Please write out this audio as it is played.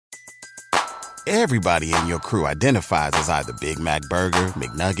Everybody in your crew identifies as either Big Mac Burger,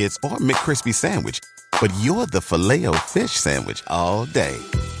 McNuggets, or McCrispy Sandwich. But you're the Filet-O-Fish Sandwich all day.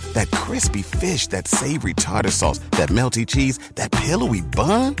 That crispy fish, that savory tartar sauce, that melty cheese, that pillowy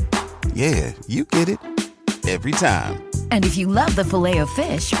bun. Yeah, you get it. Every time. And if you love the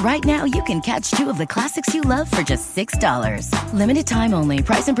Filet-O-Fish, right now you can catch two of the classics you love for just $6. Limited time only.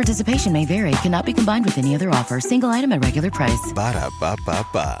 Price and participation may vary. Cannot be combined with any other offer. Single item at regular price.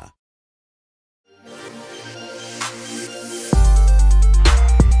 Ba-da-ba-ba-ba.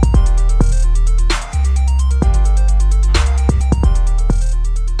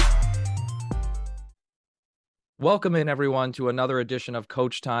 Welcome in, everyone, to another edition of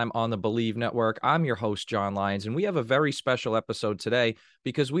Coach Time on the Believe Network. I'm your host, John Lyons, and we have a very special episode today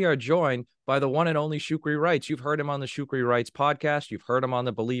because we are joined by the one and only Shukri Wrights. You've heard him on the Shukri Wrights podcast. You've heard him on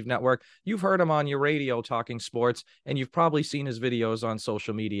the Believe Network. You've heard him on your radio talking sports, and you've probably seen his videos on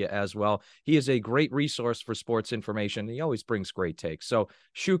social media as well. He is a great resource for sports information. He always brings great takes. So,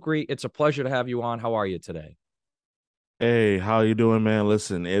 Shukri, it's a pleasure to have you on. How are you today? Hey, how you doing, man?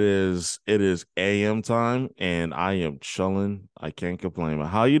 Listen, it is AM time, and I am chilling. I can't complain. But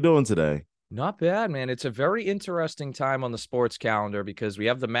how you doing today? Not bad, man. It's a very interesting time on the sports calendar because we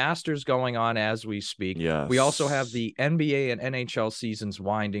have the Masters going on as we speak. Yes. We also have the NBA and NHL seasons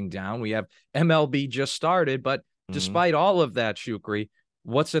winding down. We have MLB just started, but despite all of that, Shukri,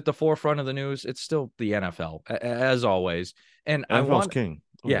 what's at the forefront of the news? It's still the NFL, as always. And NFL's king.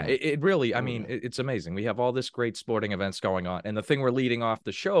 Yeah, it really, I mean, it's amazing. We have all this great sporting events going on. And the thing we're leading off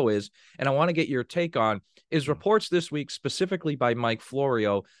the show is, and I want to get your take on, is reports this week, specifically by Mike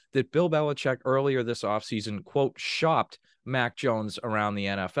Florio, that Bill Belichick earlier this offseason, quote, shopped Mac Jones around the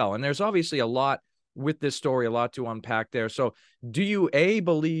NFL. And there's obviously a lot with this story, a lot to unpack there. So do you, A,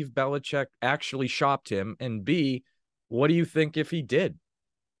 believe Belichick actually shopped him? And B, what do you think if he did?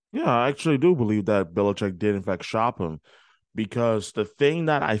 Yeah, I actually do believe that Belichick did, in fact, shop him. Because the thing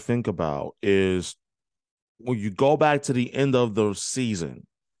that I think about is when you go back to the end of the season,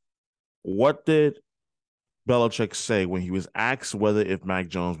 what did Belichick say when he was asked whether if Mac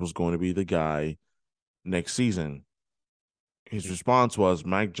Jones was going to be the guy next season? His response was,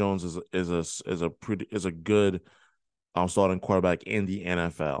 Mac Jones is a good starting quarterback in the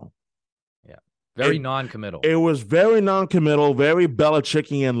NFL. Yeah, very non-committal. It was very non-committal, very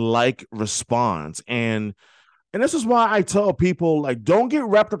Belichickian-like response, and this is why I tell people, like, don't get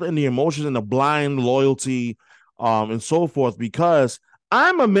wrapped up in the emotions and the blind loyalty and so forth, because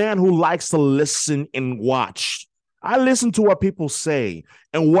I'm a man who likes to listen and watch. I listen to what people say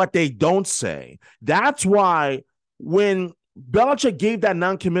and what they don't say. That's why when Belichick gave that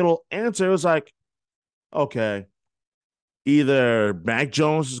non-committal answer, it was like, okay, either Mac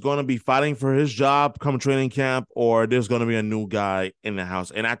Jones is going to be fighting for his job come training camp, or there's going to be a new guy in the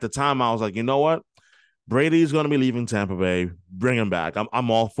house. And at the time, I was like, you know what? Brady's going to be leaving Tampa Bay. Bring him back.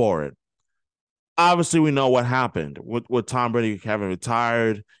 I'm all for it. Obviously, we know what happened with Tom Brady having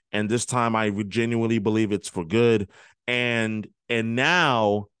retired, and this time I genuinely believe it's for good. And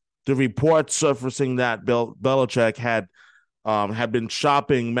now the report surfacing that Belichick had been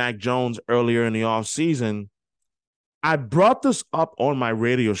shopping Mac Jones earlier in the offseason. I brought this up on my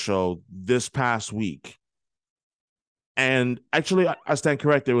radio show this past week. And actually, I stand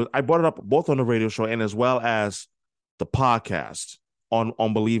corrected. I brought it up both on the radio show and as well as the podcast on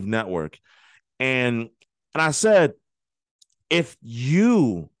Believe Network. And I said, if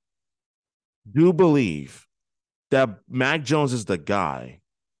you do believe that Mac Jones is the guy,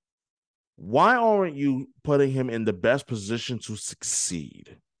 why aren't you putting him in the best position to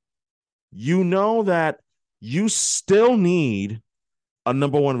succeed? You know that you still need a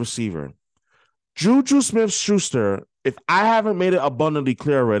number one receiver. Juju Smith-Schuster, if I haven't made it abundantly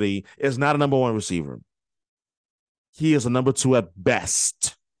clear already, is not a number one receiver. He is a number two at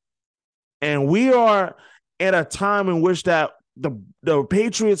best. And we are at a time in which that the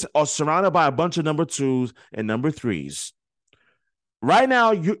Patriots are surrounded by a bunch of number twos and number threes. Right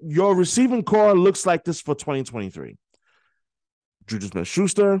now, your receiving core looks like this for 2023. Juju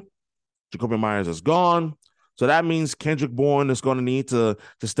Smith-Schuster, Jacoby Myers is gone. So that means Kendrick Bourne is going to need to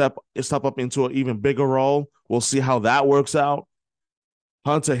step up into an even bigger role. We'll see how that works out.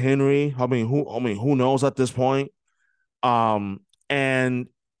 Hunter Henry, who knows at this point? And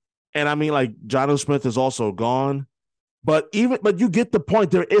I mean, like, Jonnu Smith is also gone. But you get the point.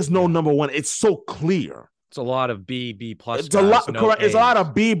 There is no number one. It's so clear. It's a lot of B plus. It's a lot. Correct. It's a lot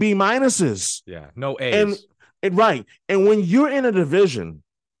of B minuses. Yeah, no A's. And right. And when you're in a division.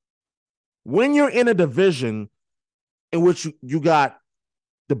 When you're in a division in which you got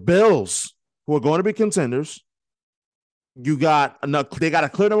the Bills, who are going to be contenders, they got a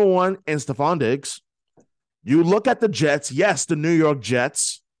clear number one in Stephon Diggs. You look at the Jets, yes, the New York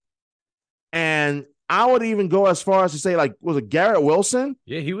Jets, and I would even go as far as to say, like, was it Garrett Wilson?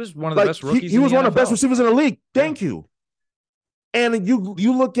 Yeah, he was one of the best rookies. He was one of the best receivers in the league. Thank you. And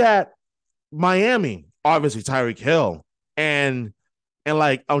you look at Miami, obviously Tyreek Hill, and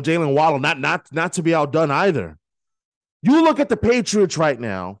like Jalen Waddle, not to be outdone either. You look at the Patriots right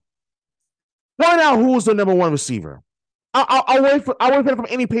now. Point out who's the number one receiver. I'll wait for it from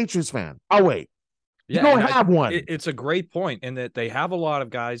any Patriots fan. I'll wait. Yeah, you don't have one. It's a great point in that they have a lot of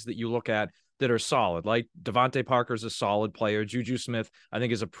guys that you look at that are solid. Like Devontae Parker's a solid player. Juju Smith, I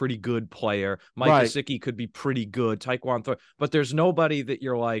think, is a pretty good player. Mike Gesicki could be pretty good. Tyquan Thornton, but there's nobody that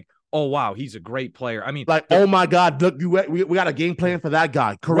you're like, oh wow, he's a great player. I mean, like, oh my God, look, we got a game plan for that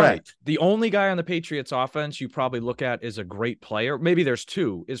guy. Correct. Right. The only guy on the Patriots offense you probably look at is a great player. Maybe there's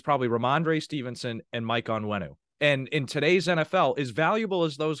two. Is probably Ramondre Stevenson and Mike Onwenu. And in today's NFL, as valuable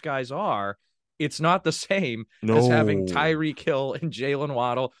as those guys are, it's not the same as having Tyreek Hill and Jalen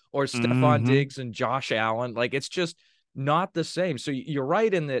Waddle or Stephon Diggs and Josh Allen. Like, it's just not the same. So you're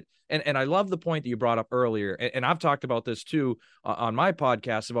right in that. And I love the point that you brought up earlier. And I've talked about this too on my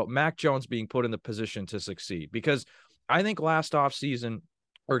podcast about Mac Jones being put in the position to succeed, because I think last season,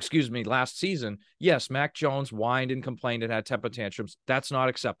 yes, Mac Jones whined and complained and had temper tantrums. That's not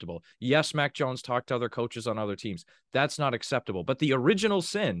acceptable. Yes, Mac Jones talked to other coaches on other teams. That's not acceptable. But the original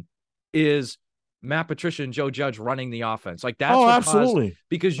sin is Matt Patricia and Joe Judge running the offense. Like, that's absolutely.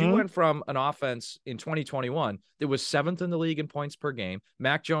 Because you went from an offense in 2021 that was 7th in the league in points per game.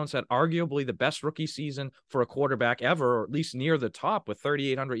 Mac Jones had arguably the best rookie season for a quarterback ever, or at least near the top, with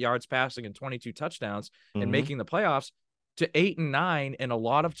 3,800 yards passing and 22 touchdowns and making the playoffs, to 8-9 and a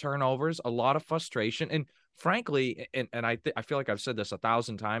lot of turnovers, a lot of frustration. And frankly, and I feel like I've said this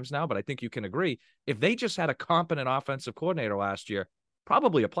 1,000 times now, but I think you can agree, if they just had a competent offensive coordinator last year,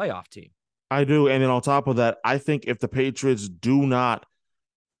 probably a playoff team. I do. And then on top of that, I think if the Patriots do not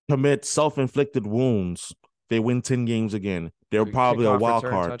commit self-inflicted wounds, they win 10 games again. They're probably a wild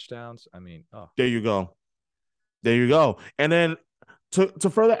card. Touchdowns. I mean, there you go. And then to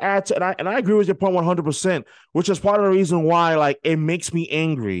further add to, and I agree with your point 100%, which is part of the reason why, like, it makes me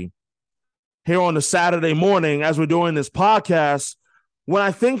angry here on the Saturday morning as we're doing this podcast, when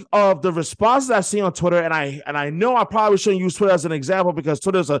I think of the responses I see on Twitter, and I know I probably shouldn't use Twitter as an example because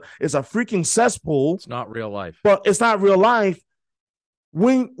Twitter is a freaking cesspool. It's not real life. But it's not real life.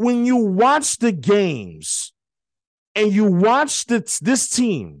 When you watch the games and you watch this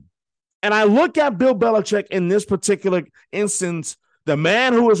team, and I look at Bill Belichick in this particular instance, the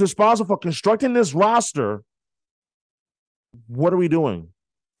man who is responsible for constructing this roster, what are we doing?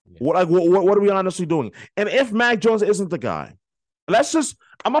 Yeah. What are we honestly doing? And if Mac Jones isn't the guy, I'm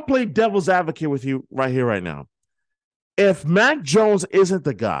going to play devil's advocate with you right here, right now. If Mac Jones isn't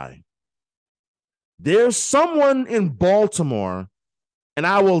the guy, there's someone in Baltimore, and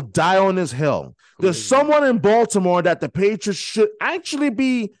I will die on this hill. There's someone in Baltimore that the Patriots should actually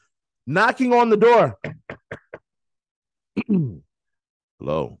be knocking on the door.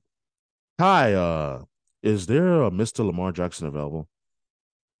 Hello. Hi, is there a Mr. Lamar Jackson available?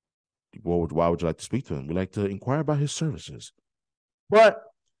 Why would you like to speak to him? We'd like to inquire about his services. But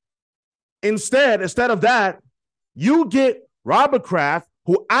instead of that, you get Robert Kraft,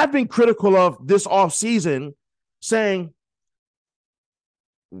 who I've been critical of this offseason, saying,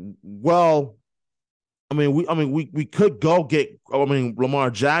 well, we could go get Lamar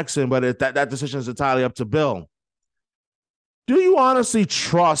Jackson, but that decision is entirely up to Bill. Do you honestly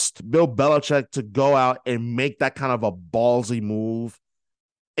trust Bill Belichick to go out and make that kind of a ballsy move?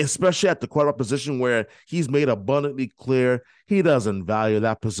 Especially at the quarterback position where he's made abundantly clear he doesn't value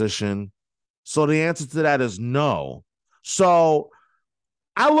that position. So the answer to that is no. So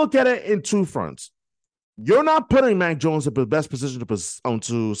I look at it in two fronts. You're not putting Mac Jones in the best position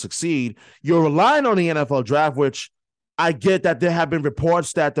to succeed. You're relying on the NFL draft, which I get that there have been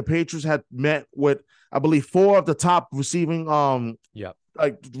reports that the Patriots had met with, I believe, 4 of the top receiving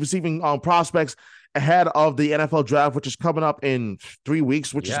prospects ahead of the NFL draft, which is coming up in 3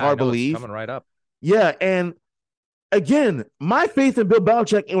 weeks, which is hard to believe. It's coming right up. Yeah, and again, my faith in Bill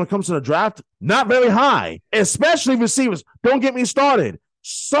Belichick when it comes to the draft, not very high, especially receivers. Don't get me started.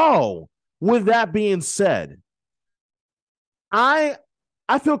 So, with that being said, I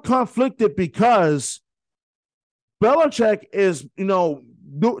feel conflicted because Belichick is,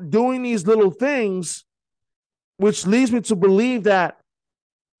 doing these little things, which leads me to believe that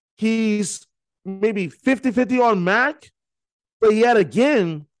he's maybe 50-50 on Mac, but yet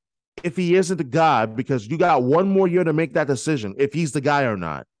again, if he isn't the guy, because you got one more year to make that decision, if he's the guy or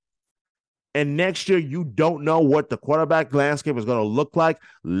not. And next year, you don't know what the quarterback landscape is going to look like,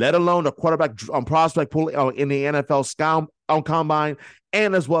 let alone the quarterback prospect pool in the NFL scout combine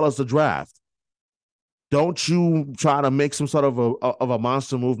and as well as the draft. Don't you try to make some sort of a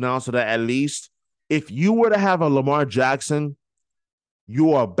monster move now so that at least if you were to have a Lamar Jackson,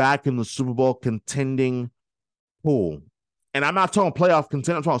 you are back in the Super Bowl contending pool. And I'm not talking playoff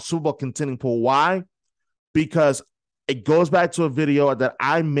contending, I'm talking Super Bowl contending pool. Why? Because it goes back to a video that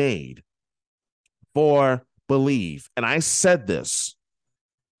I made for Believe. And I said this,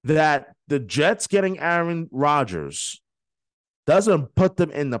 that the Jets getting Aaron Rodgers doesn't put them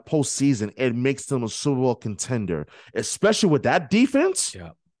in the postseason. It makes them a Super Bowl contender, especially with that defense. Yeah.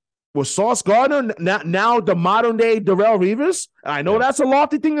 With Sauce Gardner, now the modern day Darrelle Revis. I know that's a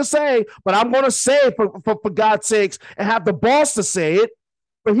lofty thing to say, but I'm going to say it for God's sakes and have the boss to say it.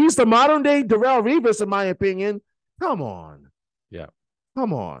 But he's the modern day Darrelle Revis, in my opinion. Come on. Yeah.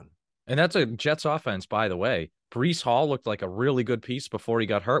 Come on. And that's a Jets offense, by the way. Breece Hall looked like a really good piece before he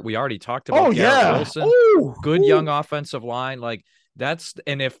got hurt. We already talked about Garrett Wilson. Good young offensive line. Like that's,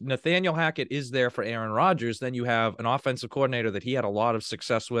 and if Nathaniel Hackett is there for Aaron Rodgers, then you have an offensive coordinator that he had a lot of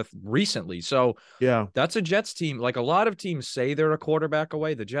success with recently. So yeah, that's a Jets team. Like a lot of teams say they're a quarterback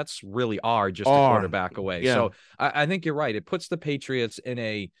away. The Jets really are just a quarterback away. Yeah. So I think you're right. It puts the Patriots in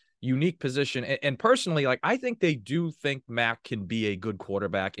a unique position. And personally, like I think they do think Mac can be a good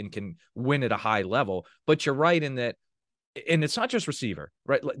quarterback and can win at a high level. But you're right in that, and it's not just receiver,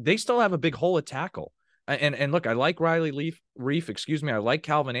 right? They still have a big hole at tackle. And look, I like Riley Reef, excuse me. I like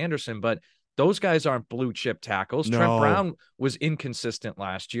Calvin Anderson, but those guys aren't blue chip tackles. No. Trent Brown was inconsistent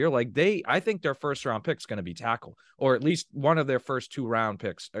last year. Like I think their first round pick is going to be tackle, or at least one of their first 2 round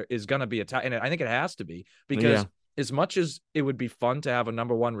picks is going to be a tackle. And I think it has to be because as much as it would be fun to have a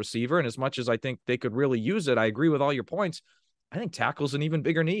number 1 receiver, and as much as I think they could really use it, I agree with all your points. I think tackle's an even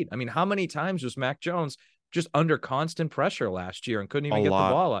bigger need. I mean, how many times was Mac Jones just under constant pressure last year and couldn't even get the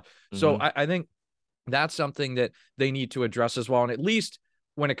ball out? Mm-hmm. So I think that's something that they need to address as well. And at least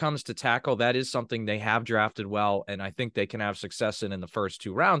when it comes to tackle, that is something they have drafted well, and I think they can have success in the first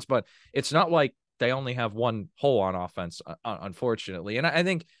 2 rounds. But it's not like they only have one hole on offense, unfortunately. And I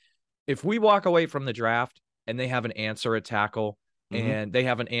think if we walk away from the draft and they have an answer at tackle, and they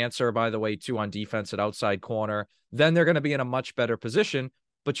have an answer, by the way, too, on defense at outside corner, then they're going to be in a much better position.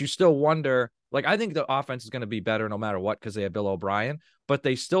 But you still wonder, like, I think the offense is going to be better no matter what because they have Bill O'Brien, but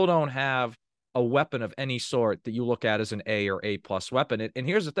they still don't have a weapon of any sort that you look at as an A or A+ weapon. And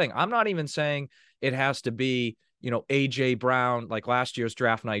here's the thing. I'm not even saying it has to be, AJ Brown, like last year's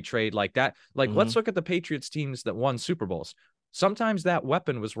draft night trade like that. Like, let's look at the Patriots teams that won Super Bowls. Sometimes that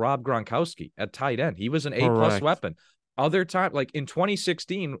weapon was Rob Gronkowski at tight end. He was an A+ weapon. Other time, like in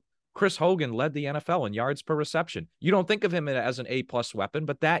 2016, Chris Hogan led the NFL in yards per reception. You don't think of him as an A+ weapon,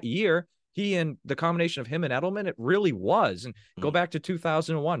 but that year, he and the combination of him and Edelman, it really was. And go back to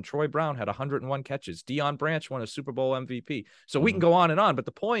 2001, Troy Brown had 101 catches. Deion Branch won a Super Bowl MVP. So we can go on and on. But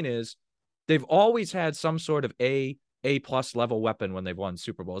the point is, they've always had some sort of A+ level weapon when they've won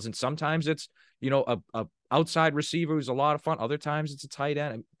Super Bowls. And sometimes it's, a outside receiver who's a lot of fun. Other times it's a tight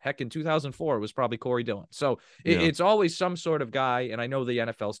end. Heck, in 2004, it was probably Corey Dillon. So it's always some sort of guy. And I know the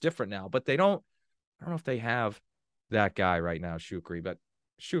NFL's different now, but I don't know if they have that guy right now, Shukri. But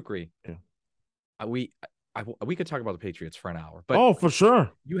Shukri, we could talk about the Patriots for an hour. But for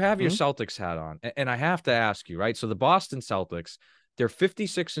sure. You have your Celtics hat on. And I have to ask you, right? So the Boston Celtics, they're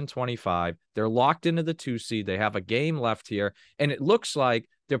 56-25. They're locked into the 2 seed. They have a game left here. And it looks like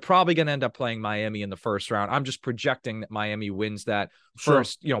they're probably going to end up playing Miami in the first round. I'm just projecting that Miami wins that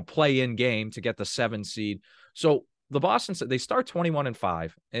first, play-in game to get the 7 seed. So the Boston, they start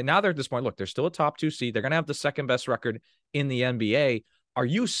 21-5. And now they're at this point, look, they're still a top 2 seed. They're going to have the second best record in the NBA. Are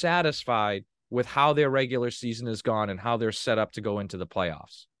you satisfied with how their regular season has gone and how they're set up to go into the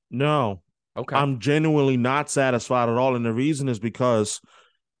playoffs? No. Okay. I'm genuinely not satisfied at all. And the reason is because,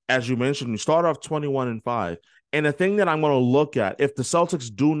 as you mentioned, you start off 21-5. And the thing that I'm going to look at, if the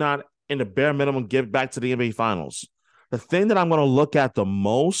Celtics do not, in the bare minimum, get back to the NBA Finals, the thing that I'm going to look at the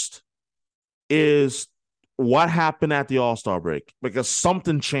most is what happened at the All-Star break, because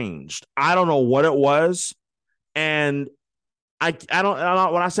something changed. I don't know what it was. And I don't,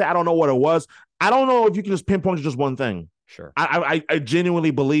 when I say I don't know what it was, I don't know if you can just pinpoint to just one thing. Sure. I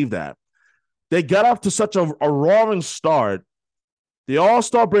genuinely believe that. They got off to such a roaring start. The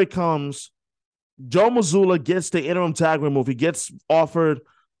All-Star break comes. Joe Mazzulla gets the interim tag remove. He gets offered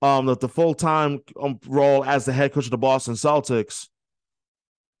the full-time role as the head coach of the Boston Celtics.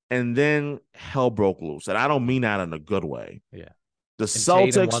 And then hell broke loose. And I don't mean that in a good way. Yeah. The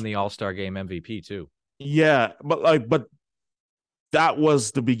Celtics Tatum won the All-Star game MVP too. Yeah, but that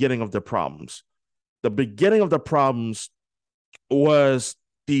was the beginning of the problems. The beginning of the problems was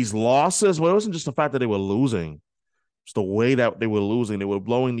these losses. Well, it wasn't just the fact that they were losing. It's the way that they were losing. They were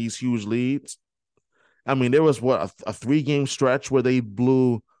blowing these huge leads. I mean, there was a 3-game stretch where they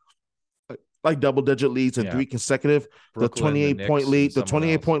blew like double-digit leads in 3 consecutive. Brooklyn, the 28-point lead, the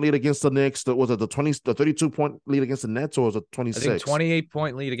 28-point lead against the Knicks. Was it the 32-point lead against the Nets, or was it 26? I think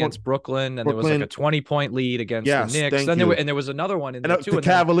 28-point lead against Brooklyn, and there was like a 20-point lead against the Knicks. Then there was another one in there too. The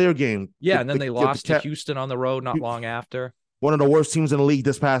Cavalier game. Yeah, and then they lost to Houston on the road not long after. One of the worst teams in the league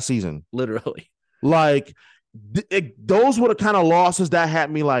this past season. Literally. Like, those were the kind of losses that had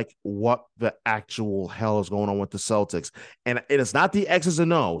me like, what the actual hell is going on with the Celtics? And it's not the X's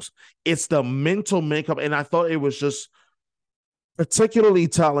and O's. It's the mental makeup. And I thought it was just particularly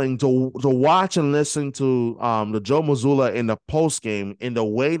telling to watch and listen to the Joe Mazzulla in the post game in the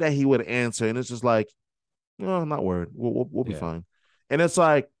way that he would answer. And it's just like, no, I'm not worried. We'll be fine. And it's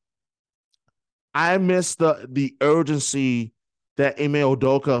like, I miss the urgency that Ime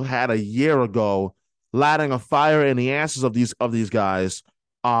Udoka had a year ago, lighting a fire in the asses of these guys.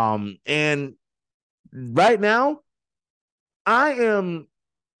 And right now, I'm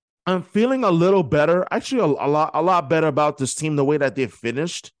feeling a little better. Actually, a lot better about this team, the way that they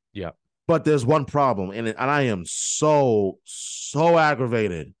finished. Yeah. But there's one problem, and I am so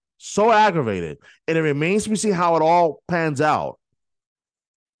aggravated. So aggravated. And it remains to be seen how it all pans out.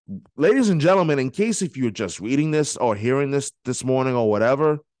 Ladies and gentlemen, in case if you're just reading this or hearing this morning or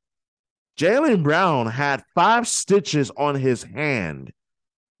whatever, Jaylen Brown had 5 stitches on his hand,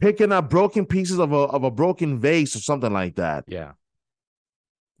 picking up broken pieces of a broken vase or something like that. Yeah.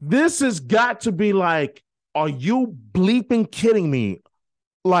 This has got to be like, are you bleeping kidding me?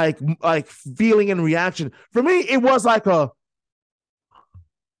 Like feeling and reaction. For me, it was like that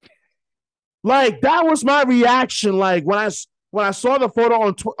was my reaction. Like when I saw the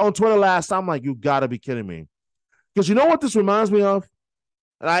photo on Twitter last time, I'm like, you gotta be kidding me. Because you know what this reminds me of?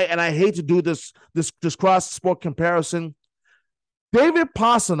 And I hate to do this cross-sport comparison. David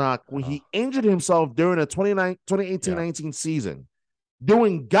Pastrnak, when he injured himself during the 2018-19 season,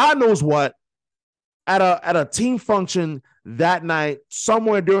 doing God knows what at a team function that night,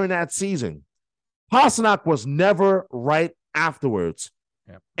 somewhere during that season, Pastrnak was never right afterwards.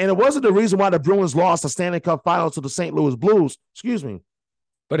 Yep. And it wasn't the reason why the Bruins lost the Stanley Cup Finals to the St. Louis Blues. Excuse me.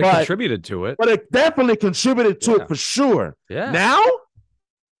 But it contributed to it. But it definitely contributed to it for sure. Yeah. Now,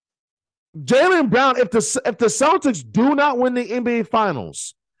 Jaylen Brown, if the Celtics do not win the NBA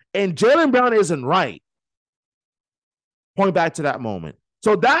Finals and Jaylen Brown isn't right, point back to that moment.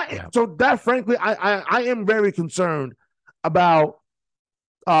 So that frankly, I am very concerned about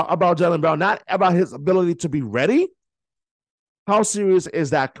Jaylen Brown, not about his ability to be ready. How serious is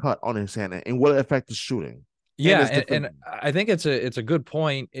that cut on his hand, and will it affect the shooting? Yeah, and I think it's a good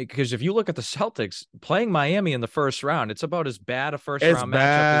point, because if you look at the Celtics playing Miami in the first round, it's about as bad a first-round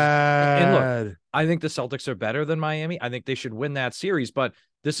matchup. And look, I think the Celtics are better than Miami. I think they should win that series, but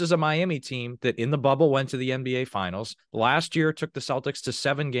this is a Miami team that in the bubble went to the NBA Finals. Last year took the Celtics to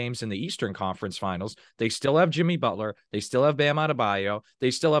 7 games in the Eastern Conference Finals. They still have Jimmy Butler. They still have Bam Adebayo.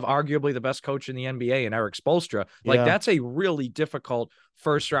 They still have arguably the best coach in the NBA in Eric Spoelstra. That's a really difficult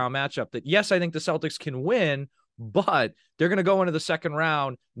first-round matchup that, yes, I think the Celtics can win, but they're going to go into the second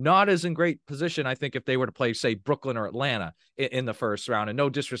round not as in great position, I think, if they were to play, say, Brooklyn or Atlanta in the first round. And no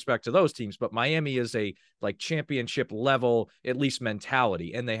disrespect to those teams, but Miami is a championship level, at least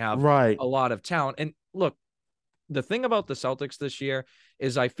mentality, and they have a lot of talent. And look, the thing about the Celtics this year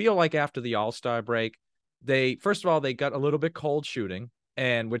is I feel like after the All-Star break, first of all, they got a little bit cold shooting,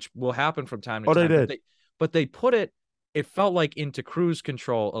 and which will happen from time to time. They did. But they put it felt like into cruise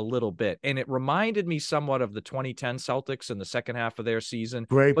control a little bit. And it reminded me somewhat of the 2010 Celtics in the second half of their season.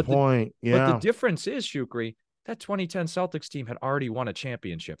 Great point. But the difference is, Shukri, that 2010 Celtics team had already won a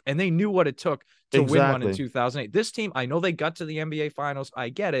championship, and they knew what it took to win one in 2008. This team, I know they got to the NBA Finals. I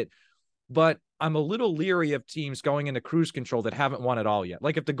get it. But I'm a little leery of teams going into cruise control that haven't won it all yet.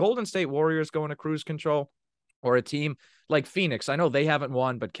 Like if the Golden State Warriors go into cruise control, or a team like Phoenix, I know they haven't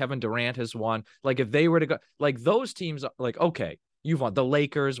won, but Kevin Durant has won. Like if they were to go, like those teams, like, okay, you've won. The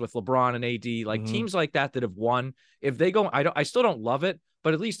Lakers with LeBron and AD, like teams like that have won. If they go, I still don't love it,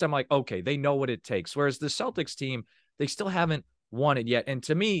 but at least I'm like, okay, they know what it takes. Whereas the Celtics team, they still haven't won it yet. And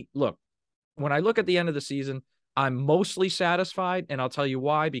to me, look, when I look at the end of the season, I'm mostly satisfied, and I'll tell you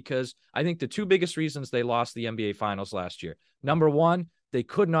why, because I think the 2 biggest reasons they lost the NBA Finals last year. Number one, they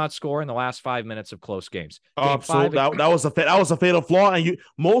could not score in the last 5 minutes of close games. That was a fatal flaw, and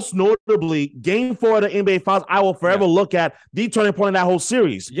most notably, Game 4 of the NBA Finals, I will forever look at the turning point in that whole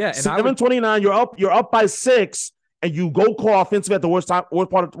series. Yeah, and 7-29, you're up by 6, and you go call offensive at the worst time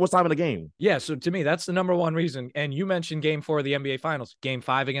in the game. Yeah, so to me, that's the number one reason. And you mentioned Game 4 of the NBA Finals, Game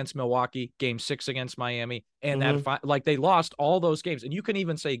 5 against Milwaukee, Game 6 against Miami, and that they lost all those games. And you can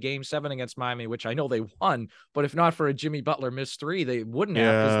even say Game 7 against Miami, which I know they won, but if not for a Jimmy Butler missed three, they wouldn't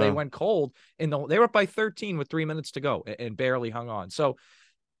have, because they went cold. They were up by 13 with 3 minutes to go and barely hung on. So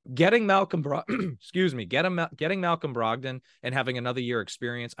getting Malcolm getting Malcolm Brogdon and having another year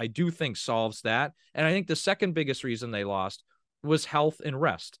experience, I do think solves that. And I think the second biggest reason they lost was health and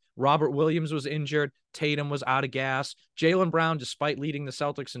rest. Robert Williams was injured. Tatum was out of gas. Jaylen Brown, despite leading the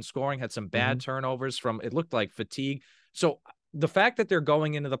Celtics in scoring, had some bad turnovers from, it looked like, fatigue. So the fact that they're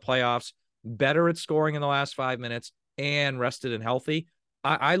going into the playoffs better at scoring in the last 5 minutes and rested and healthy,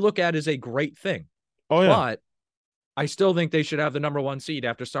 I look at as a great thing. Oh, yeah. But I still think they should have the number one seed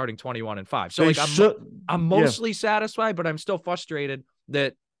after starting 21-5. So I'm mostly satisfied, but I'm still frustrated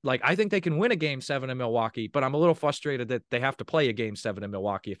that, like, I think they can win a Game 7 in Milwaukee, but I'm a little frustrated that they have to play a Game 7 in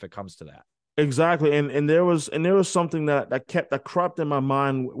Milwaukee if it comes to that. Exactly. And there was something that crept in my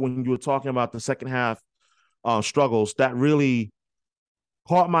mind when you were talking about the second half struggles that really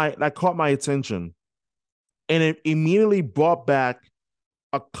caught my attention. And it immediately brought back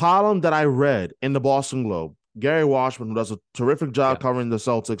a column that I read in the Boston Globe. Gary Washburn, who does a terrific job covering the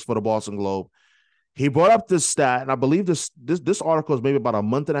Celtics for the Boston Globe, he brought up this stat, and I believe this article is maybe about a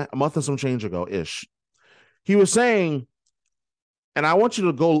month and some change ago ish. He was saying, and I want you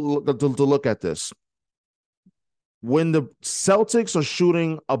to go look at this. When the Celtics are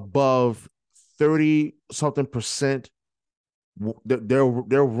shooting above 30-something%, their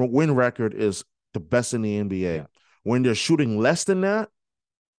win record is the best in the NBA. Yeah. When they're shooting less than that,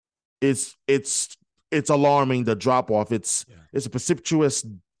 it's alarming, the drop off. It's a precipitous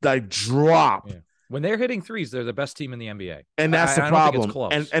drop. Yeah. When they're hitting threes, they're the best team in the NBA. And that's the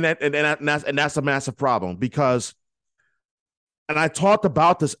problem. And that's a massive problem, because, and I talked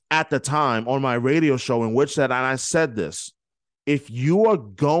about this at the time on my radio show and I said this: if you are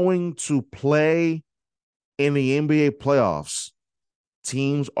going to play in the NBA playoffs,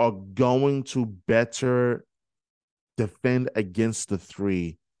 teams are going to better defend against the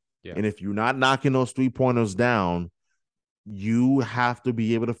three. Yeah. And if you're not knocking those 3-pointers down, you have to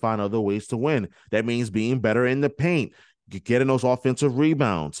be able to find other ways to win. That means being better in the paint, getting those offensive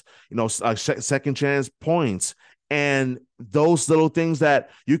rebounds, second chance points, and those little things that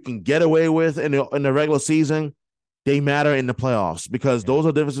you can get away with in the regular season, they matter in the playoffs, because those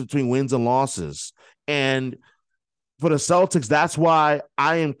are the differences between wins and losses. And for the Celtics, that's why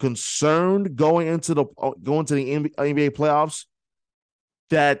I am concerned going into the NBA playoffs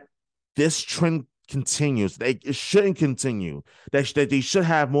that this trend continues. It shouldn't continue. That they should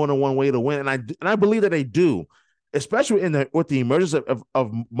have more than one way to win, and I believe that they do, especially with the emergence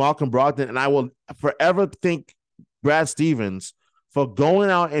of Malcolm Brogdon. And I will forever thank Brad Stevens for going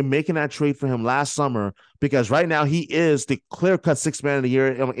out and making that trade for him last summer, because right now he is the clear-cut sixth man of the year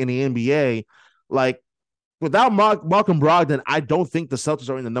in the NBA. Like, without Malcolm Brogdon, I don't think the Celtics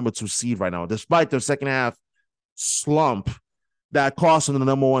are in the number 2 seed right now, despite their second half slump that cost him the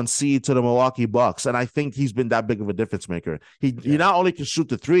number 1 seed to the Milwaukee Bucks. And I think he's been that big of a difference maker. He not only can shoot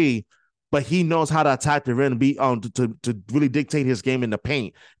the three, but he knows how to attack the rim and be to really dictate his game in the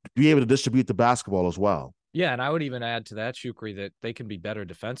paint, be able to distribute the basketball as well. Yeah, and I would even add to that, Shukri, that they can be better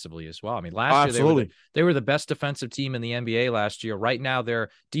defensively as well. I mean, last year they were the best defensive team in the NBA last year. Right now, their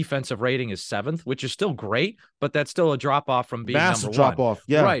defensive rating is 7th, which is still great, but that's still a drop off from being massive number drop 1. Off,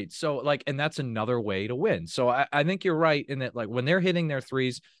 yeah. Right. So, and that's another way to win. So I think you're right in that, when they're hitting their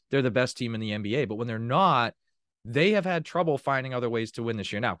threes, they're the best team in the NBA. But when they're not, they have had trouble finding other ways to win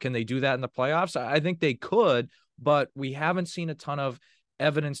this year. Now, can they do that in the playoffs? I think they could, but we haven't seen a ton of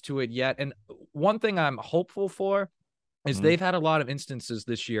evidence to it yet. And one thing I'm hopeful for is they've had a lot of instances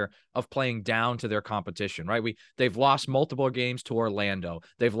this year of playing down to their competition, right? They've lost multiple games to Orlando.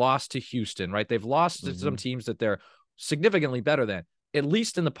 They've lost to Houston, right? They've lost to some teams that they're significantly better than. At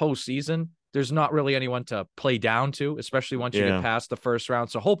least in the postseason, there's not really anyone to play down to, especially once you get past the first round.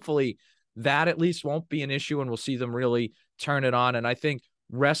 So hopefully that at least won't be an issue, and we'll see them really turn it on. And I think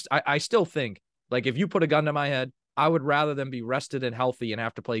I still think, if you put a gun to my head, I would rather them be rested and healthy and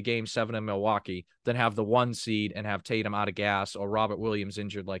have to play Game 7 in Milwaukee than have the 1 seed and have Tatum out of gas or Robert Williams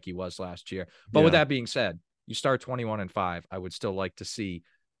injured like he was last year. But with that being said, you start 21-5. I would still like to see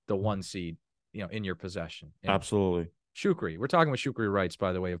the 1 seed, in your possession. Absolutely. Shukri. We're talking with Shukri Wrights,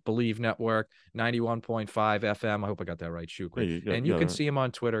 by the way, of Believe Network, 91.5 FM. I hope I got that right, Shukri. And you can see him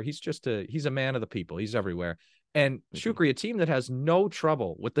on Twitter. He's he's a man of the people. He's everywhere. And Shukri, a team that has no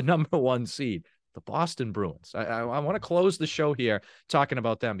trouble with the number 1 seed. the Boston Bruins. I want to close the show here talking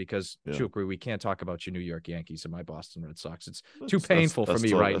about them because, Shukri, we can't talk about your New York Yankees and my Boston Red Sox. It's too painful for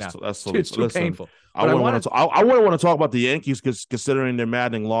me right now. It's too painful. I wouldn't want to talk about the Yankees because considering their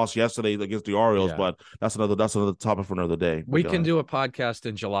maddening loss yesterday against the Orioles, but that's another topic for another day. We can do a podcast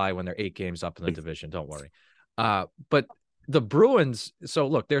in July when they're 8 games up in the division. Don't worry. But the Bruins, so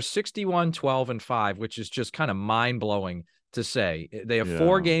look, they're 61-12-5, which is just kind of mind-blowing to say. They have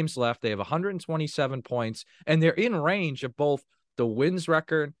 4 games left. They have 127 points, and they're in range of both the wins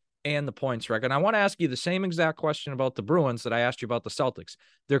record and the points record. And I want to ask you the same exact question about the Bruins that I asked you about the Celtics.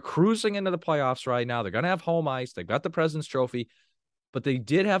 They're cruising into the playoffs right now. They're going to have home ice. They've got the President's Trophy, but they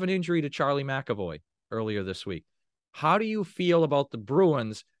did have an injury to Charlie McAvoy earlier this week. How do you feel about the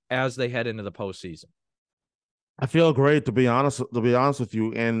Bruins as they head into the postseason? I feel great, to be honest with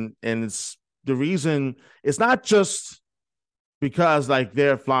you. And it's the reason, it's not just because like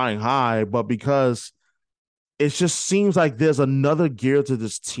they're flying high, but because it just seems like there's another gear to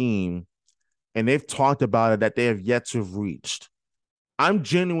this team, and they've talked about it that they have yet to have reached. I'm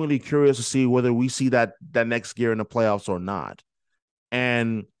genuinely curious to see whether we see that next gear in the playoffs or not.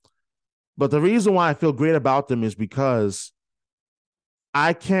 But the reason why I feel great about them is because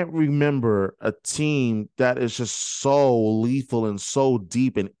I can't remember a team that is just so lethal and so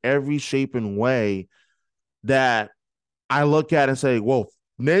deep in every shape and way that I look at and say, well,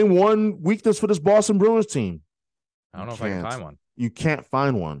 name one weakness for this Boston Bruins team. I don't know if I can find one. You can't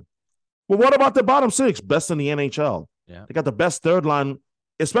find one. Well, what about the bottom 6? Best in the NHL. Yeah. They got the best third line,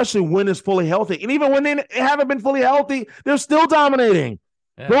 especially when it's fully healthy. And even when they haven't been fully healthy, they're still dominating.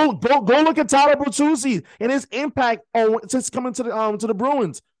 Yeah. Go look at Tyler Bertuzzi and his impact since coming to the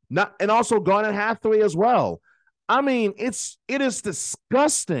Bruins. And also Garnet Hathaway as well. I mean, it is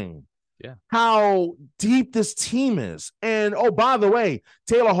disgusting. Yeah. How deep this team is. And, oh, by the way,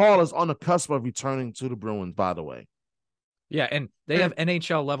 Taylor Hall is on the cusp of returning to the Bruins, by the way. Yeah, and they have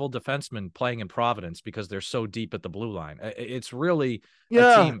NHL-level defensemen playing in Providence because they're so deep at the blue line. It's really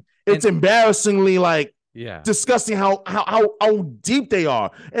a team. It's embarrassingly, disgusting how deep they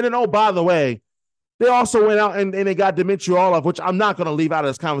are. And then, oh, by the way, they also went out and they got Dmitry Orlov, which I'm not going to leave out of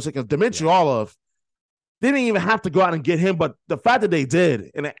this conversation. Dmitry Orlov, they didn't even have to go out and get him, but the fact that they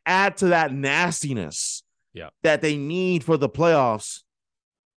did, and add to that nastiness that they need for the playoffs.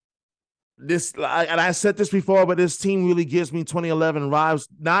 And I said this before, but this team really gives me 2011 vibes,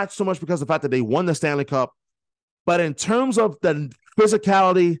 not so much because of the fact that they won the Stanley Cup, but in terms of the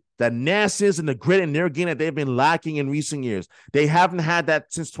physicality, the nastiness, and the grit in their game that they've been lacking in recent years. They haven't had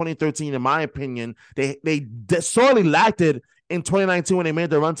that since 2013, in my opinion. They sorely lacked it in 2019 when they made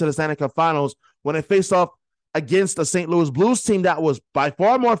the run to the Stanley Cup Finals, when they faced off against the St. Louis Blues team that was by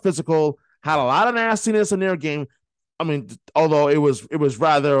far more physical, had a lot of nastiness in their game. I mean, although it was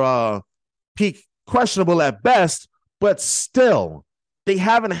rather peak questionable at best, but still, they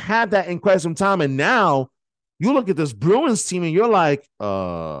haven't had that in quite some time. And now you look at this Bruins team and you're like,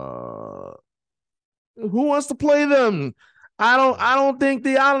 who wants to play them? I don't think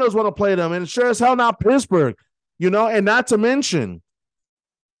the Islanders want to play them, and sure as hell not Pittsburgh, and not to mention,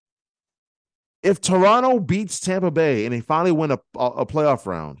 if Toronto beats Tampa Bay and they finally win a playoff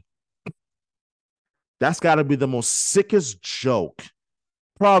round, that's got to be the most sickest joke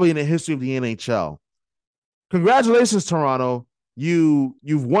probably in the history of the NHL. Congratulations, Toronto.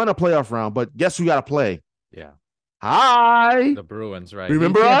 You've won a playoff round, but guess who got to play? Yeah. Hi. The Bruins, right?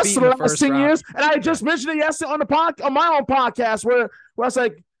 Remember us for the last 10 years? And I just mentioned it yesterday on my own podcast where I was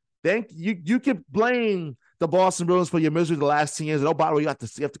like, thank you. You could blame the Boston Bruins for your misery the last 10 years. And, oh, by the way, you have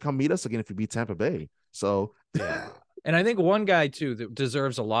to come meet us again if you beat Tampa Bay. So, yeah. And I think one guy, too, that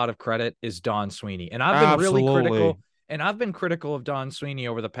deserves a lot of credit is Don Sweeney. And I've been really critical. And I've been critical of Don Sweeney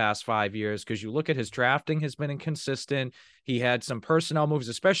over the past 5 years because you look at his drafting has been inconsistent. He had some personnel moves,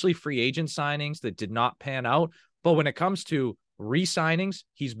 especially free agent signings that did not pan out. But when it comes to re-signings,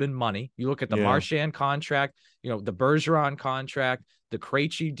 he's been money. You look at the Marchand contract, the Bergeron contract, the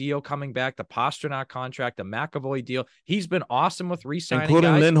Krejci deal coming back, the Pastrnak contract, the McAvoy deal. He's been awesome with re-signing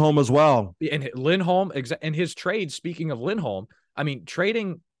including guys. Lindholm as well. And Lindholm, and his trade, speaking of Lindholm, I mean,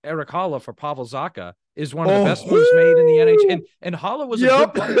 trading Eric Haula for Pavel Zacha is one of the best moves made in the NHL. And Haula was a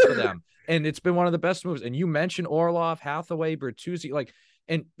good player for them. And it's been one of the best moves. And you mentioned Orlov, Hathaway, Bertuzzi,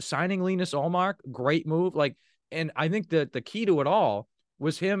 and signing Linus Ullmark, great move. And I think that the key to it all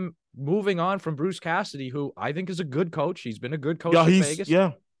was him moving on from Bruce Cassidy, who I think is a good coach. He's been a good coach in Vegas,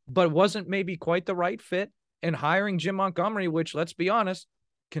 but wasn't maybe quite the right fit. And hiring Jim Montgomery, which, let's be honest,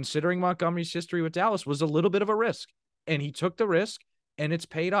 considering Montgomery's history with Dallas, was a little bit of a risk. And he took the risk, and it's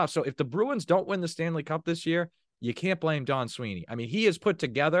paid off. So if the Bruins don't win the Stanley Cup this year, you can't blame Don Sweeney. I mean, he has put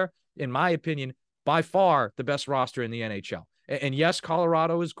together, in my opinion, by far the best roster in the NHL. And yes,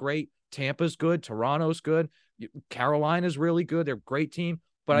 Colorado is great. Tampa's good. Toronto's good. Carolina's really good. They're a great team.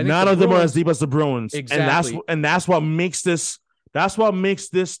 But I think none of them are as deep as the Bruins. Exactly. And that's what makes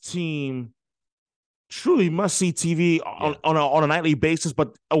this team truly must-see TV on a nightly basis.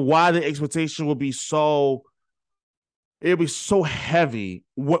 But why the expectation will be so heavy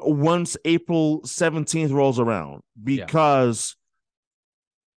once April 17th rolls around, because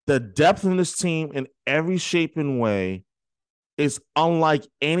the depth in this team in every shape and way is unlike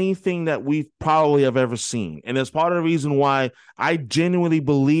anything that we probably have ever seen. And it's part of the reason why I genuinely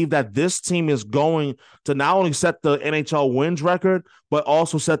believe that this team is going to not only set the NHL wins record, but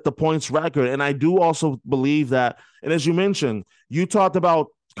also set the points record. And I do also believe that, and as you mentioned, you talked about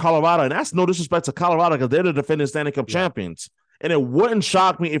Colorado, and that's no disrespect to Colorado because they're the defending Stanley Cup champions. And it wouldn't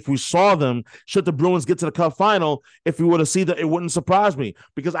shock me if we saw them, should the Bruins get to the Cup final, if we were to see that. It wouldn't surprise me,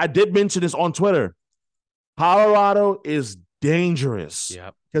 because I did mention this on Twitter. Colorado is dangerous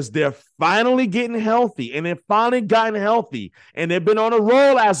because they're finally getting healthy, and they've finally gotten healthy, and they've been on a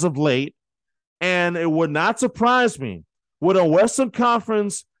roll as of late. And it would not surprise me with a Western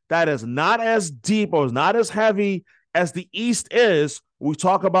Conference that is not as deep or is not as heavy as the East is. We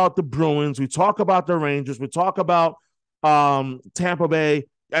talk about the Bruins, we talk about the Rangers, we talk about Tampa Bay,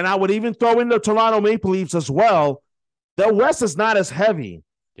 and I would even throw in the Toronto Maple Leafs as well. The West is not as heavy.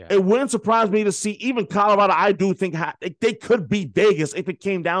 It wouldn't surprise me to see even Colorado. I do think they could beat Vegas if it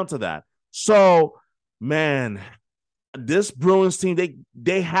came down to that. So, man, this Bruins team,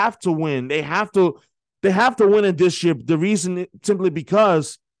 they have to win. They have to win in this year. The reason simply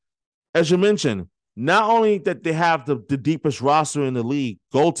because, as you mentioned, not only that they have the deepest roster in the league,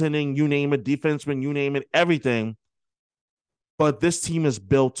 goaltending, you name it, defenseman, you name it, everything, but this team is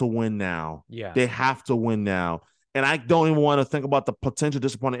built to win now. They have to win now. And I don't even want to think about the potential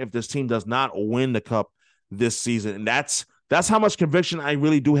disappointment if this team does not win the Cup this season. And that's how much conviction I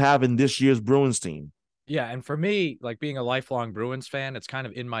really do have in this year's Bruins team. Yeah, and for me, like being a lifelong Bruins fan, it's kind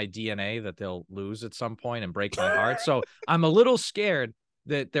of in my DNA that they'll lose at some point and break my heart. So I'm a little scared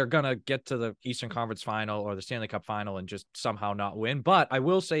that they're going to get to the Eastern Conference final or the Stanley Cup final and just somehow not win. But I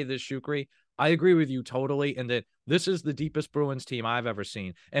will say this, Shukri, I agree with you totally in that this is the deepest Bruins team I've ever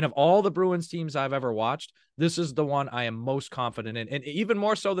seen. And of all the Bruins teams I've ever watched, this is the one I am most confident in. And even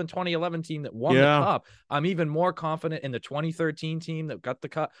more so than 2011 team that won the Cup, I'm even more confident in the 2013 team that got to the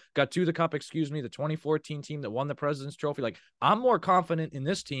Cup, the 2014 team that won the President's Trophy. Like, I'm more confident in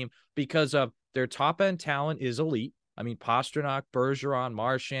this team because of their top end talent is elite. I mean, Pastrnak, Bergeron,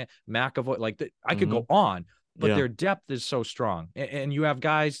 Marchand, McAvoy, like I could go on, but their depth is so strong. And you have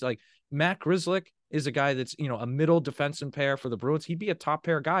guys like Matt Grzelcyk is a guy that's, a middle defenseman pair for the Bruins. He'd be a top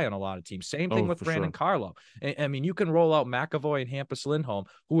pair guy on a lot of teams. Same thing with Brandon Carlo. I mean, you can roll out McAvoy and Hampus Lindholm,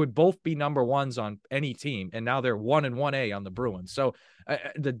 who would both be number ones on any team. And now they're 1 and 1A on the Bruins. So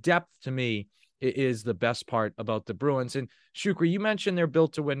the depth to me is the best part about the Bruins. And Shukri, you mentioned they're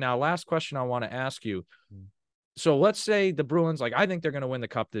built to win. Now, last question I want to ask you. So let's say the Bruins, I think they're going to win the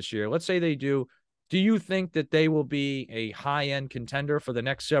Cup this year. Let's say they do. Do you think that they will be a high-end contender for the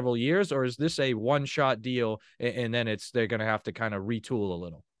next several years, or is this a one-shot deal and then they're going to have to kind of retool a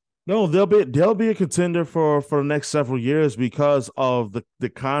little? No, they'll be a contender for the next several years because of the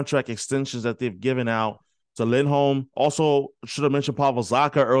contract extensions that they've given out to Lindholm. Also, should have mentioned Pavel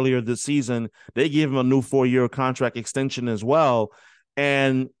Zacha earlier this season. They gave him a new 4-year contract extension as well.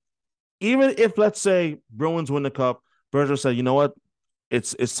 And even if, let's say, Bruins win the Cup, Berger said, you know what?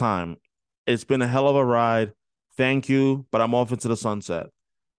 It's time. It's been a hell of a ride. Thank you, but I'm off into the sunset.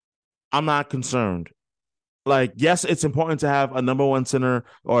 I'm not concerned. Like, yes, it's important to have a number one center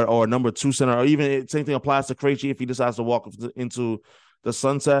or a number two center, or even same thing applies to Krejci if he decides to walk into the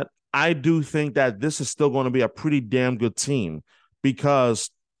sunset. I do think that this is still going to be a pretty damn good team because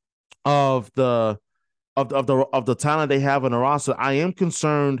of the talent they have in the roster. I am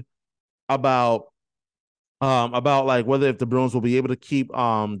concerned about like whether if the Bruins will be able to keep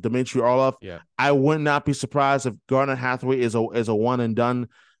Dmitry Orlov. I would not be surprised if Garner Hathaway is a one and done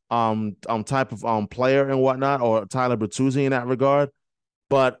type of player and whatnot, or Tyler Bertuzzi in that regard.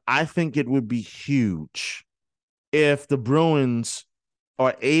 But I think it would be huge if the Bruins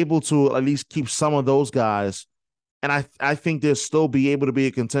are able to at least keep some of those guys, and I think they'll still be able to be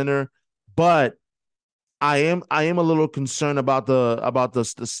a contender. But I am a little concerned about the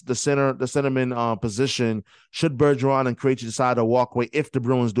centerman position should Bergeron and Krejci decide to walk away if the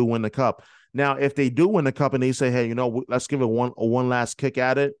Bruins do win the Cup. Now, if they do win the Cup and they say, hey, let's give it one last kick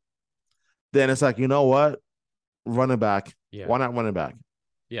at it, then it's like, you know what, running back. Why not running back?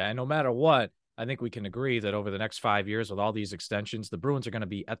 Yeah, and no matter what, I think we can agree that over the next 5 years with all these extensions, the Bruins are going to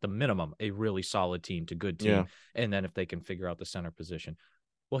be at the minimum a really solid team to good team. Yeah. And then if they can figure out the center position.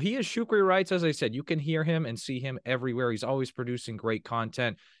 Well, he is Shukri Wrights. As I said, you can hear him and see him everywhere. He's always producing great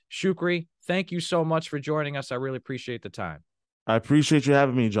content. Shukri, thank you so much for joining us. I really appreciate the time. I appreciate you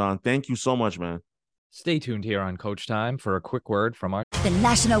having me, John. Thank you so much, man. Stay tuned here on Coach Time for a quick word from our... The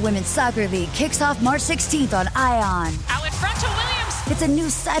National Women's Soccer League kicks off March 16th on ION. Out in front to Williams. It's a new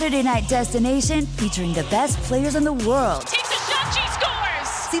Saturday night destination featuring the best players in the world. Takes a shot, she scores!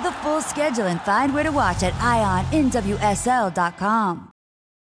 See the full schedule and find where to watch at IONNWSL.com.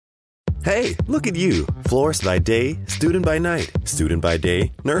 Hey, look at you. Florist by day, student by night. Student by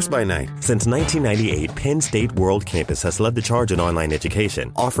day, nurse by night. Since 1998, Penn State World Campus has led the charge in online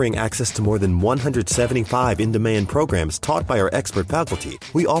education, offering access to more than 175 in-demand programs taught by our expert faculty.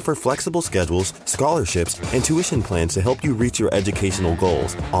 We offer flexible schedules, scholarships, and tuition plans to help you reach your educational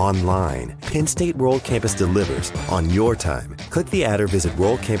goals online. Penn State World Campus delivers on your time. Click the ad or visit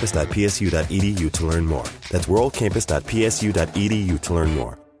worldcampus.psu.edu to learn more. That's worldcampus.psu.edu to learn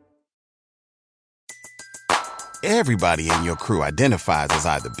more. Everybody in your crew identifies as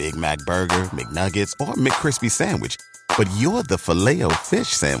either Big Mac Burger, McNuggets, or McCrispy Sandwich. But you're the Filet-O-Fish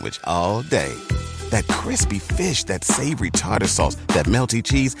Sandwich all day. That crispy fish, that savory tartar sauce, that melty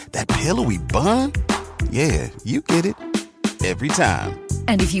cheese, that pillowy bun. Yeah, you get it. Every time.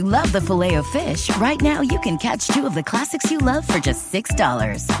 And if you love the Filet-O-Fish, right now you can catch two of the classics you love for just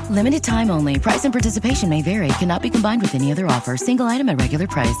 $6. Limited time only. Price and participation may vary. Cannot be combined with any other offer. Single item at regular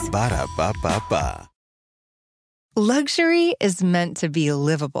price. Ba-da-ba-ba-ba. Luxury is meant to be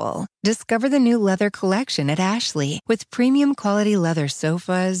livable. Discover the new leather collection at Ashley with premium quality leather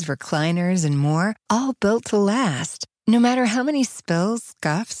sofas, recliners, and more, all built to last. No matter how many spills,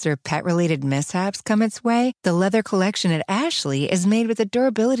 scuffs, or pet-related mishaps come its way, the leather collection at Ashley is made with the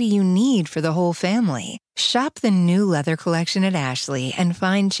durability you need for the whole family. Shop the new leather collection at Ashley and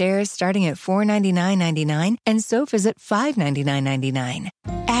find chairs starting at $499.99 and sofas at $599.99.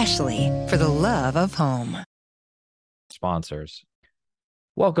 Ashley, for the love of home. Sponsors.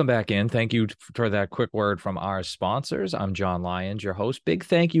 Welcome back in. Thank you for that quick word from our sponsors. I'm John Lyons, your host. Big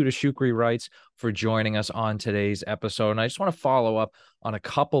thank you to Shukri Wrights for joining us on today's episode. And I just want to follow up on a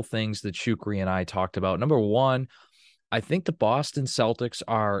couple things that Shukri and I talked about. Number one, I think the Boston Celtics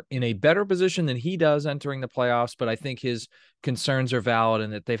are in a better position than he does entering the playoffs, but I think his concerns are valid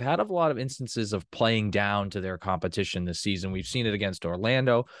and that they've had a lot of instances of playing down to their competition this season. We've seen it against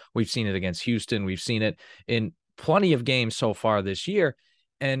Orlando. We've seen it against Houston. We've seen it in plenty of games so far this year.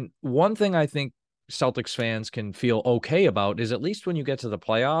 And one thing I think Celtics fans can feel okay about is at least when you get to the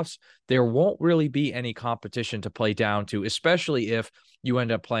playoffs, there won't really be any competition to play down to, especially if you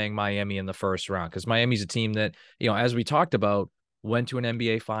end up playing Miami in the first round, because Miami's a team that, as we talked about, went to an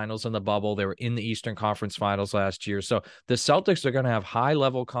NBA Finals in the bubble. They were in the Eastern Conference Finals last year. So the Celtics are going to have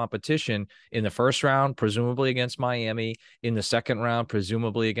high-level competition in the first round, presumably against Miami, in the second round,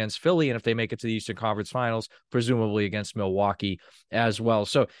 presumably against Philly, and if they make it to the Eastern Conference Finals, presumably against Milwaukee as well.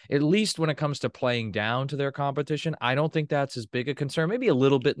 So at least when it comes to playing down to their competition, I don't think that's as big a concern. Maybe a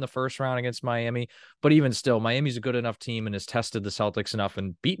little bit in the first round against Miami, but even still, Miami's a good enough team and has tested the Celtics enough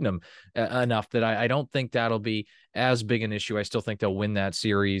and beaten them enough that I don't think that'll be as big an issue. I still think they'll win that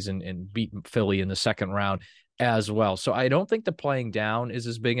series and beat Philly in the second round as well. So I don't think the playing down is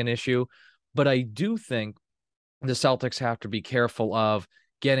as big an issue, but I do think the Celtics have to be careful of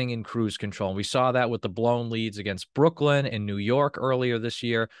getting in cruise control. And we saw that with the blown leads against Brooklyn and New York earlier this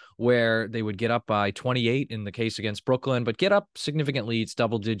year, where they would get up by 28 in the case against Brooklyn, but get up significant leads,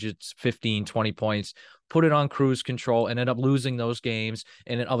 double digits, 15, 20 points, put it on cruise control and end up losing those games.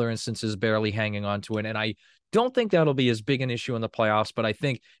 And in other instances, barely hanging on to it. And I don't think that'll be as big an issue in the playoffs, but I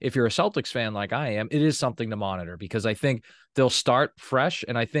think if you're a Celtics fan like I am, it is something to monitor because I think they'll start fresh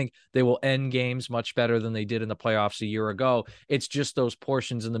and I think they will end games much better than they did in the playoffs a year ago. It's just those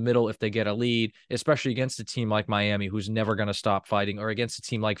portions in the middle if they get a lead, especially against a team like Miami who's never going to stop fighting, or against a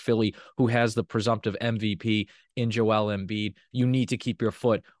team like Philly who has the presumptive MVP in Joel Embiid. You need to keep your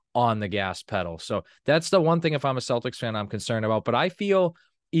foot on the gas pedal. So that's the one thing if I'm a Celtics fan I'm concerned about, but I feel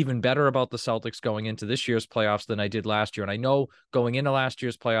even better about the Celtics going into this year's playoffs than I did last year. And I know going into last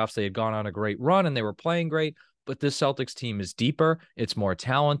year's playoffs, they had gone on a great run and they were playing great, but this Celtics team is deeper. It's more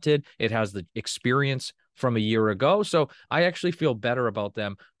talented. It has the experience from a year ago. So I actually feel better about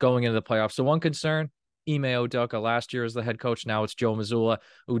them going into the playoffs. So one concern, Ime Udoka last year as the head coach. Now it's Joe Mazzulla.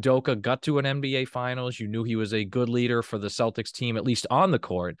 Udoka got to an NBA Finals. You knew he was a good leader for the Celtics team, at least on the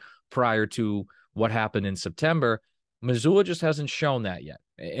court, prior to what happened in September. Mazzulla just hasn't shown that yet.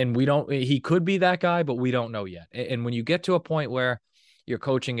 And he could be that guy, but we don't know yet. And when you get to a point where, you're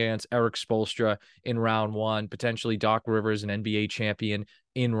coaching against Eric Spoelstra in round 1, potentially Doc Rivers, an NBA champion,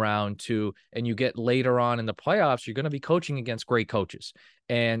 in round 2, and you get later on in the playoffs, you're going to be coaching against great coaches,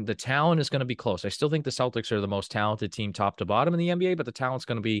 and the talent is going to be close. I still think the Celtics are the most talented team top to bottom in the NBA, but the talent's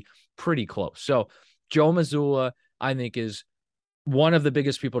going to be pretty close. So Joe Mazzulla, I think, is one of the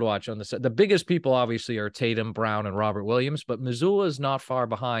biggest people to watch on this. The biggest people obviously are Tatum, Brown, and Robert Williams, but Mazzulla is not far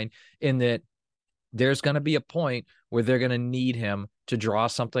behind in that there's going to be a point where they're going to need him to draw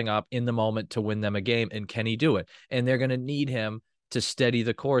something up in the moment to win them a game. And can he do it? And they're going to need him to steady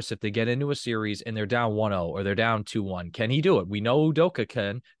the course if they get into a series and they're down 1-0 or they're down 2-1. Can he do it? We know Udoka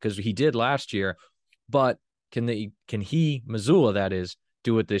can, because he did last year, but can he, Mazzulla, that is,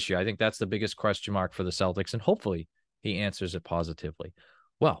 do it this year? I think that's the biggest question mark for the Celtics, and hopefully he answers it positively.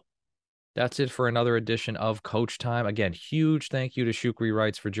 Well, that's it for another edition of Coach Time. Again, huge thank you to Shukri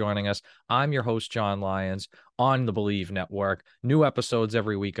Wrights for joining us. I'm your host, John Lyons, on the Believe Network. New episodes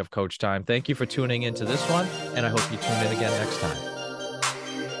every week of Coach Time. Thank you for tuning into this one, and I hope you tune in again next time.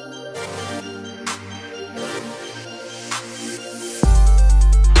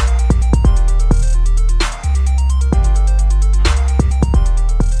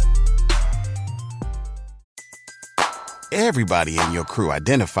 Everybody in your crew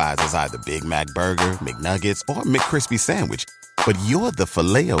identifies as either Big Mac Burger, McNuggets, or McCrispy Sandwich. But you're the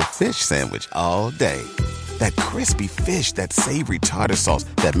Filet-O-Fish Sandwich all day. That crispy fish, that savory tartar sauce,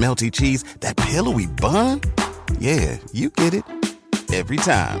 that melty cheese, that pillowy bun. Yeah, you get it. Every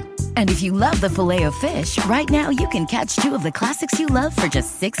time. And if you love the Filet-O-Fish, right now you can catch 2 of the classics you love for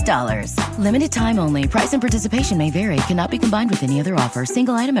just $6. Limited time only. Price and participation may vary. Cannot be combined with any other offer.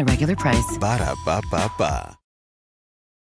 Single item at regular price. Ba-da-ba-ba-ba.